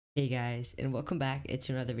Hey guys, and welcome back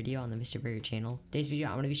to another video on the Mr. Burger channel. Today's video,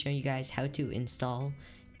 I'm going to be showing you guys how to install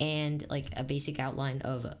and like a basic outline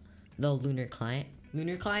of the Lunar client.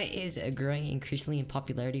 Lunar client is growing increasingly in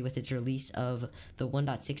popularity with its release of the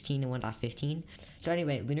 1.16 and 1.15. So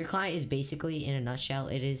anyway, Lunar client is basically, in a nutshell,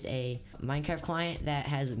 it is a Minecraft client that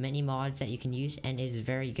has many mods that you can use, and it is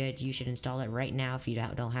very good. You should install it right now if you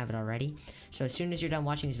don't have it already. So as soon as you're done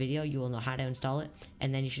watching this video, you will know how to install it,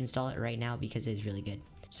 and then you should install it right now because it is really good.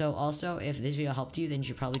 So also, if this video helped you, then you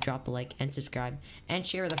should probably drop a like and subscribe and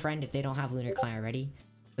share with a friend if they don't have Lunar client already.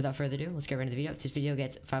 Without further ado, let's get right into the video. If this video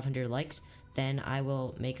gets 500 likes, then I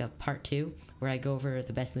will make a part 2 where I go over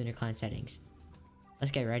the best Lunar client settings.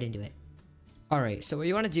 Let's get right into it. Alright, so what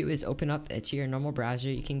you want to do is open up to your normal browser.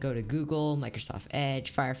 You can go to Google, Microsoft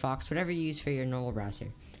Edge, Firefox, whatever you use for your normal browser.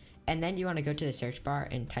 And then you want to go to the search bar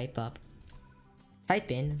and type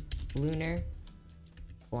in Lunar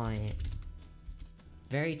client.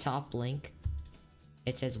 Very top link,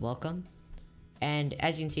 it says welcome, and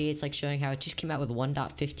as you can see, it's like showing how it just came out with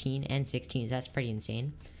 1.15 and 16. So that's pretty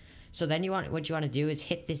insane. So then what you want to do is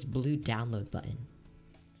hit this blue download button.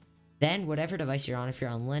 Then whatever device you're on, if you're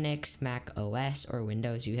on Linux, Mac OS, or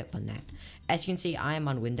Windows, you hit on that. As you can see, I am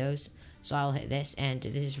on Windows, so I'll hit this, and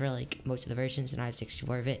this is for like most of the versions, and I have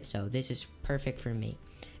 64-bit, so this is perfect for me,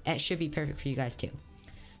 and it should be perfect for you guys too.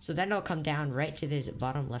 So then it'll come down right to this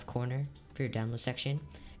bottom left corner for your download section,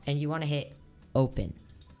 and you want to hit open.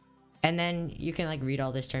 And then you can like read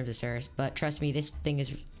all this terms of service, but trust me,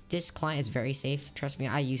 this client is very safe. Trust me,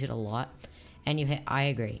 I use it a lot. And you hit I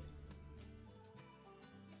agree.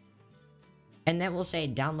 And then we'll say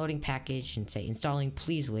downloading package and say installing,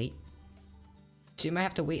 please wait. So you might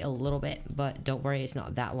have to wait a little bit, but don't worry, it's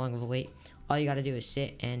not that long of a wait. All you got to do is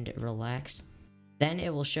sit and relax. Then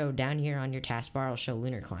it will show down here on your taskbar, it'll show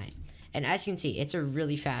Lunar client. And as you can see, it's a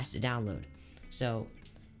really fast download. So,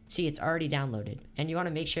 see, it's already downloaded. And you want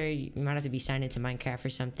to make sure you might have to be signed into Minecraft or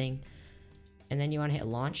something. And then you want to hit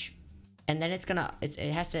launch. And then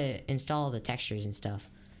it has to install the textures and stuff.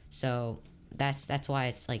 So that's why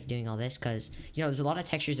it's like doing all this, because you know there's a lot of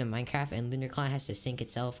textures in Minecraft, and Lunar client has to sync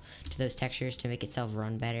itself to those textures to make itself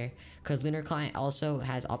run better. Because Lunar client also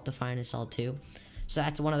has Optifine installed too. So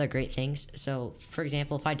that's one of the great things. So for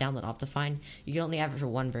example, if I download Optifine, you can only have it for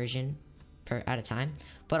one version at a time.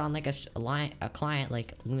 But on like a client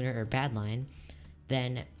like Lunar or Badline,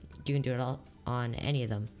 then you can do it all on any of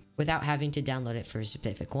them without having to download it for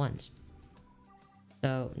specific ones.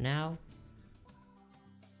 So now,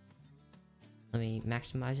 let me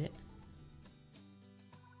maximize it.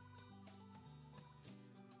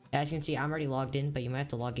 As you can see, I'm already logged in, but you might have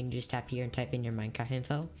to log in. You just tap here and type in your Minecraft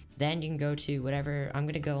info. Then you can go to whatever. I'm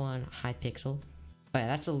gonna go on Hypixel. But yeah,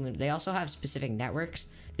 that's they also have specific networks.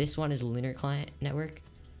 This one is Lunar client network.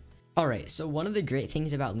 Alright, so one of the great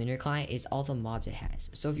things about Lunar client is all the mods it has.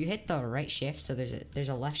 So if you hit the right shift, so there's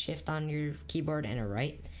a left shift on your keyboard and a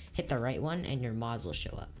right, hit the right one and your mods will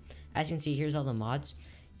show up. As you can see, here's all the mods.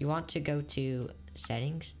 You want to go to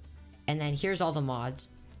settings, and then here's all the mods.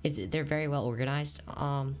 They're very well organized.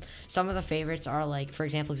 Some of the favorites are like, for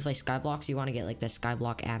example, if you play Skyblocks, you want to get like the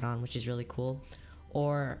Skyblock add-on, which is really cool.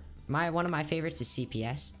 Or one of my favorites is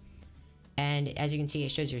CPS, and as you can see, it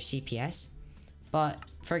shows your CPS. But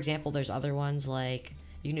for example, there's other ones like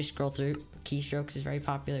you can just scroll through. Keystrokes is very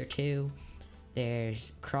popular too.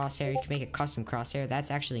 There's crosshair. You can make a custom crosshair. That's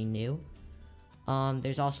actually new.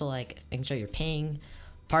 There's also like I can show your ping,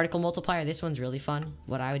 particle multiplier. This one's really fun.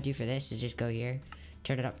 What I would do for this is just go here,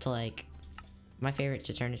 turn it up to like, my favorite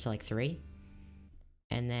to turn it to like 3,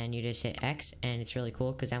 and then you just hit X, and it's really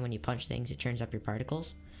cool because then when you punch things, it turns up your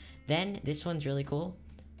particles. Then this one's really cool.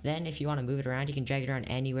 Then if you want to move it around, you can drag it around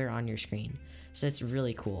anywhere on your screen. So it's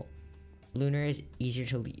really cool. Lunar is easier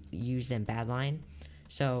to use than Badline.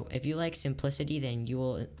 So if you like simplicity, then you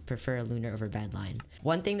will prefer Lunar over Badline.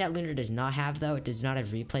 One thing that Lunar does not have, though, it does not have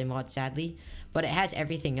replay mod, sadly, but it has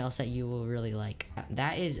everything else that you will really like.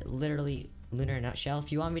 That is literally Lunar in a nutshell.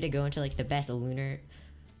 If you want me to go into like the best Lunar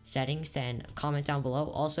settings, then comment down below.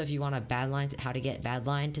 Also, if you want a Badline, how to get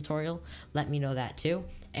Badline tutorial, let me know that too.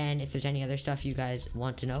 And if there's any other stuff you guys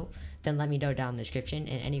want to know, then let me know down in the description.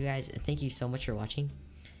 And anyway, guys, thank you so much for watching.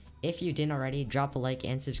 If you didn't already, drop a like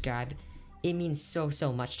and subscribe. It means so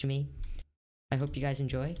much to me. I hope you guys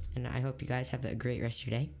enjoy, and I hope you guys have a great rest of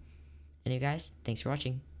your day. And you guys, thanks for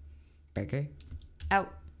watching. Burger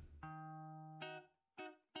out.